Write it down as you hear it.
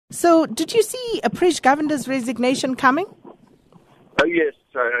So, did you see Presh Govinder's resignation coming? Oh, yes.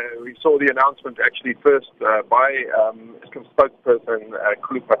 We saw the announcement actually first by Eskom spokesperson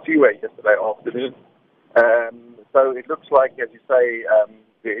Khulu Phasiwe yesterday afternoon. So it looks like, as you say,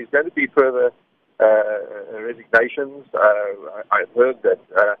 there is going to be further resignations. I've heard that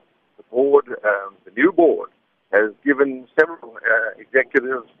the board, the new board, has given several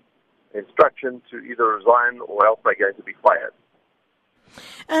executives instruction to either resign or else they're going to be fired.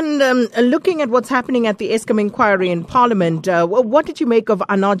 And looking at what's happening at the Eskom inquiry in Parliament, what did you make of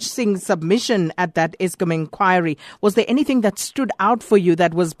Anoj Singh's submission at that Eskom inquiry? Was there anything that stood out for you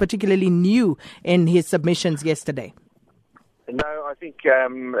that was particularly new in his submissions yesterday? No, I think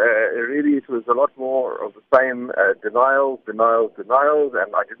really it was a lot more of the same denials, and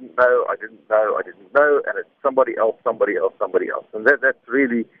I didn't know, and it's somebody else, and that's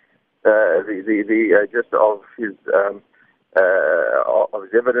really the gist of his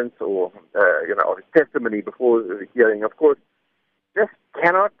evidence or of his testimony before the hearing. Of course, just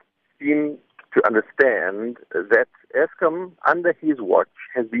cannot seem to understand that Eskom, under his watch,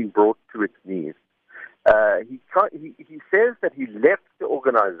 has been brought to its knees. He says that he left the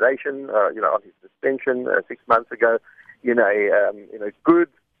organization, on his suspension 6 months ago, in a good,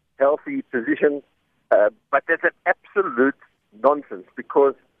 healthy position. But that's an absolute nonsense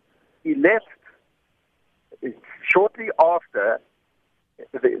because he left shortly after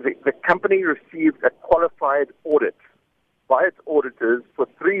the company received a qualified audit by its auditors for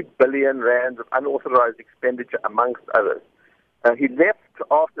 3 billion rands of unauthorized expenditure, amongst others. He left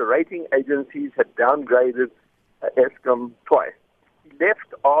after rating agencies had downgraded Eskom twice. He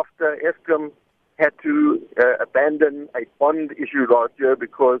left after Eskom had to abandon a bond issue last year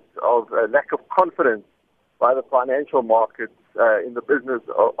because of a lack of confidence by the financial markets in the business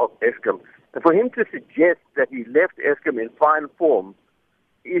of Eskom. And for him to suggest that he left Eskom in fine form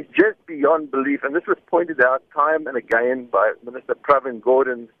is just beyond belief. And this was pointed out time and again by Minister Pravin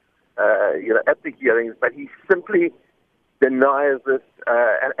Gordhan, at the hearings. But he simply denies this,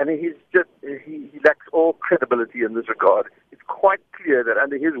 and he lacks all credibility in this regard. It's quite clear that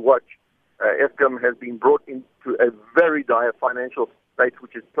under his watch, Eskom has been brought into a very dire financial state,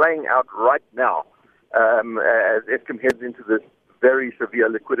 which is playing out right now as Eskom heads into this very severe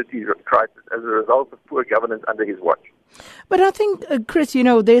liquidity crisis as a result of poor governance under his watch. But I think, Chris,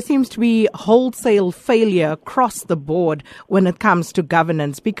 there seems to be wholesale failure across the board when it comes to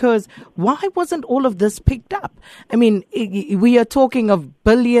governance, because why wasn't all of this picked up? I mean, we are talking of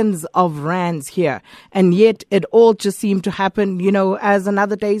billions of rands here, and yet it all just seemed to happen, as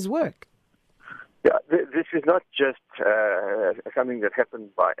another day's work. Yeah, this is not just something that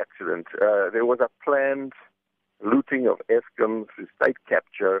happened by accident. There was a planned looting of Eskom through state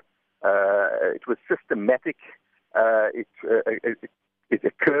capture. It was systematic. It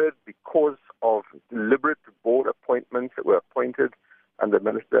occurred because of deliberate board appointments that were appointed under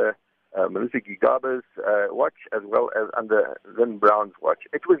Minister Gigaba's watch, as well as under Lynn Brown's watch.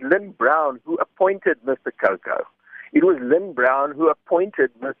 It was Lynn Brown who appointed Mr. Coco. It was Lynn Brown who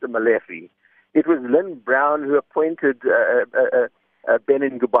appointed Mr. Malefi. It was Lynn Brown who appointed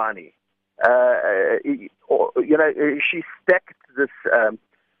Benin Gubani. She stacked this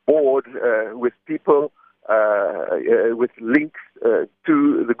board with people with links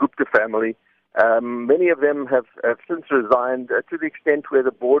to the Gupta family. Many of them have since resigned to the extent where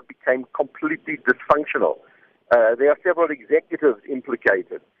the board became completely dysfunctional. There are several executives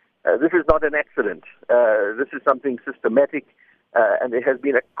implicated. This is not an accident. This is something systematic, and there has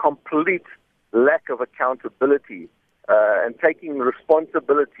been a complete lack of accountability and taking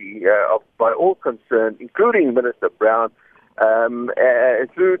responsibility by all concerned, including Minister Brown,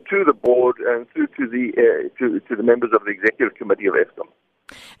 through to the board and through to the members of the executive committee of Eskom.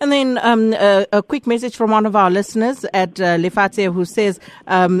 And then a quick message from one of our listeners at Lefatse who says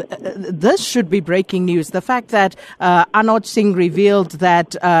this should be breaking news. The fact that Anoj Singh revealed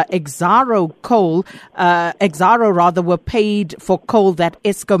that Exxaro were paid for coal that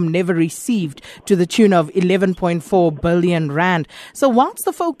Eskom never received to the tune of 11.4 billion rand. So whilst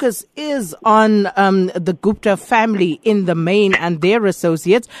the focus is on the Gupta family in the main and their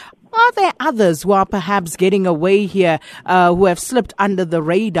associates, are there others who are perhaps getting away here, who have slipped under the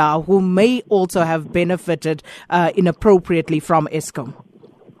radar, who may also have benefited inappropriately from Eskom?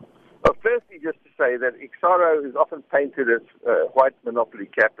 Well, firstly, just to say that Exxaro is often painted as white monopoly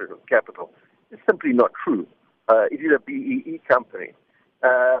capital. It's simply not true. It is a BEE company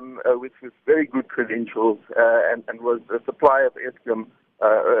with very good credentials and was a supplier of Eskom,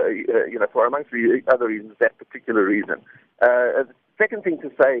 for amongst the other reasons, that particular reason. The second thing to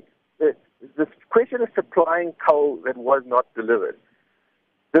say, this question of supplying coal that was not delivered.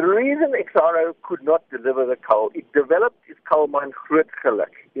 The reason Exxaro could not deliver the coal, it developed its coal mine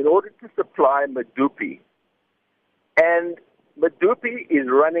Grootegeluk in order to supply Medupi. And Medupi is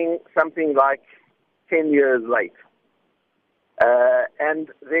running something like 10 years late. And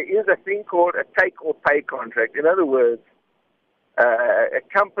there is a thing called a take-or-pay contract. In other words, a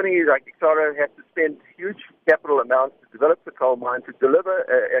company like Exxaro has to spend huge capital amounts to develop the coal mine, to deliver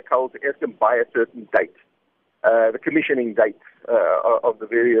a coal to Eskom by a certain date, the commissioning date of the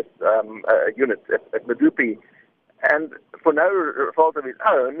various units at Medupi. And for no fault of its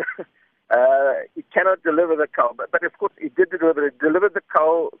own, it cannot deliver the coal. But of course, it did deliver. It delivered the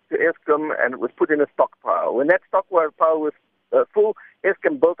coal to Eskom and it was put in a stockpile. When that stockpile was full,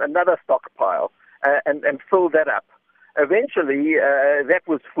 Eskom built another stockpile and filled that up. Eventually, that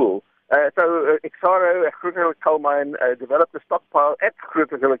was full. So Exxaro, a Grootegeluk coal mine, developed a stockpile at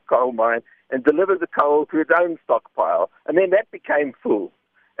Grootegeluk coal mine and delivered the coal to its own stockpile. And then that became full.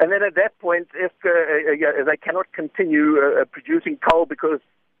 And then at that point, they cannot continue producing coal because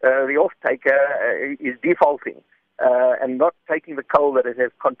the off-taker is defaulting and not taking the coal that it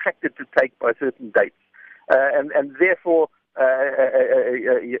has contracted to take by certain dates. And therefore,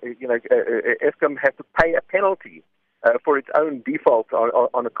 Eskom has to pay a penalty for its own default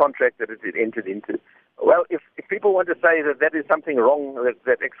on a contract that it entered into. Well, if people want to say that is something wrong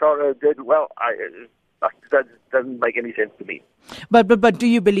that Exxaro did, well, that doesn't make any sense to me. But do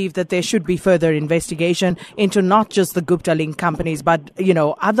you believe that there should be further investigation into not just the Gupta Link companies, but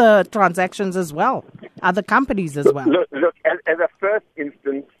other transactions as well, other companies as well? Look, as a first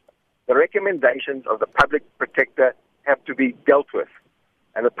instance, the recommendations of the public protector have to be dealt with.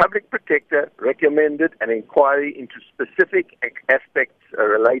 And the public protector recommended an inquiry into specific aspects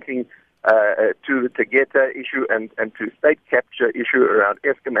relating to the Tegeta issue and to state capture issue around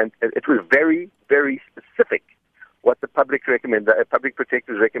Eskom. And it was very, very specific what the public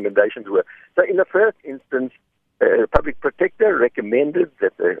protector's recommendations were. So in the first instance, the public protector recommended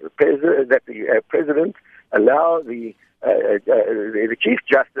that the president allow the Chief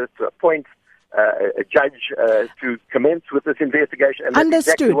Justice to appoint a judge to commence with this investigation, and that's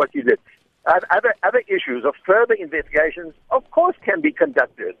exactly what he did. Other issues of further investigations, of course, can be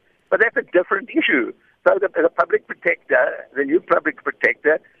conducted, but that's a different issue. So the public protector, the new public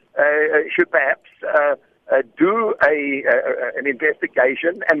protector, should perhaps do an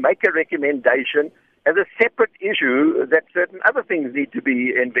investigation and make a recommendation as a separate issue that certain other things need to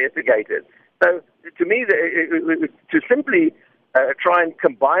be investigated. So to me, to simply try and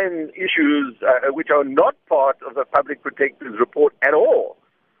combine issues which are not part of the public protector's report at all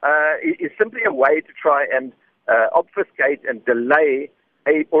is simply a way to try and obfuscate and delay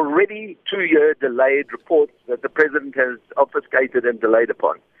a already 2-year delayed report that the president has obfuscated and delayed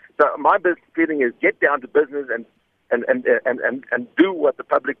upon. So my feeling is get down to business and do what the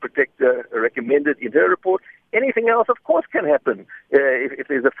public protector recommended in her report. Anything else, of course, can happen if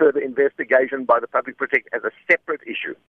there's a further investigation by the public protector as a separate issue.